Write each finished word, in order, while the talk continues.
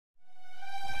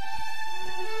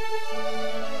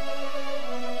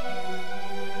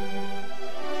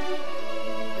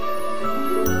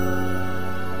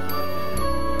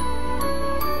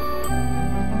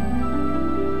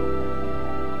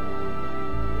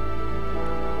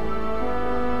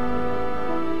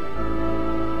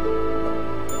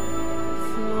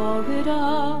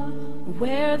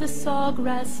where the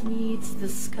sawgrass meets the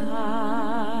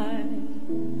sky.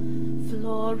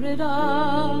 Florida,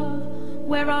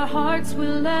 where our hearts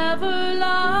will ever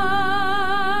lie,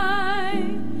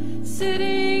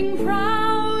 sitting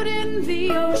proud in the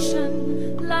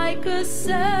ocean like a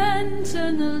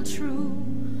sentinel true,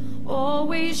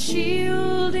 always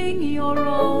shielding your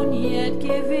own yet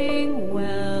giving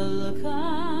welcome.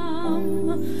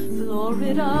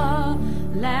 Florida,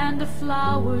 land of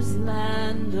flowers,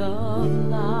 land of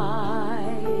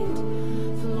light.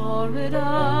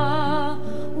 Florida,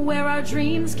 where our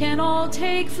dreams can all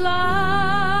take flight.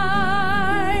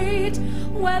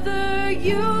 Whether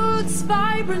youth's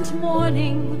vibrant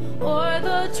morning or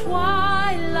the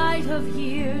twilight of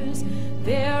years,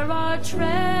 there are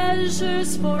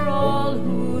treasures for all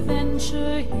who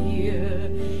venture here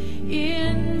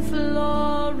in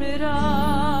Florida.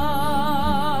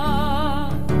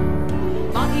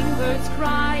 Mockingbirds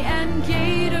cry and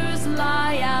gators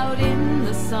lie out in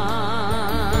the sun.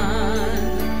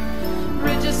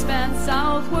 Bridges span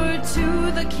southward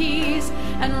to the Keys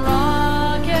and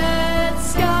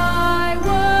rockets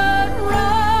skyward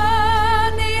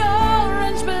run. The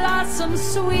orange blossoms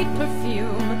sweet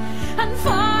perfume and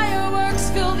fireworks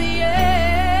fill the air,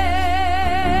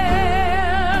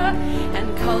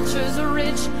 and cultures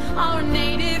rich our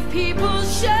native people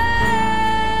share.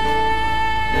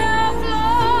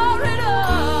 Florida,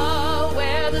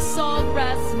 where the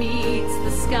sawgrass meets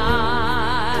the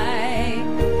sky.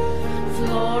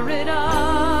 Florida,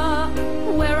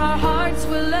 where our hearts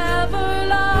will ever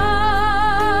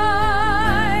lie,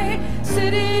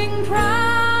 sitting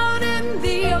proud in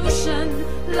the ocean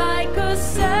like a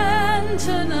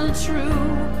sentinel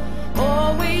true,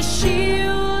 always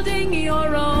shielding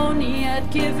your own yet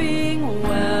giving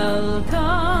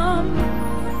welcome.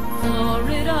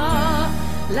 Florida,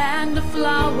 land of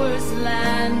flowers,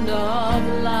 land of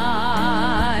light.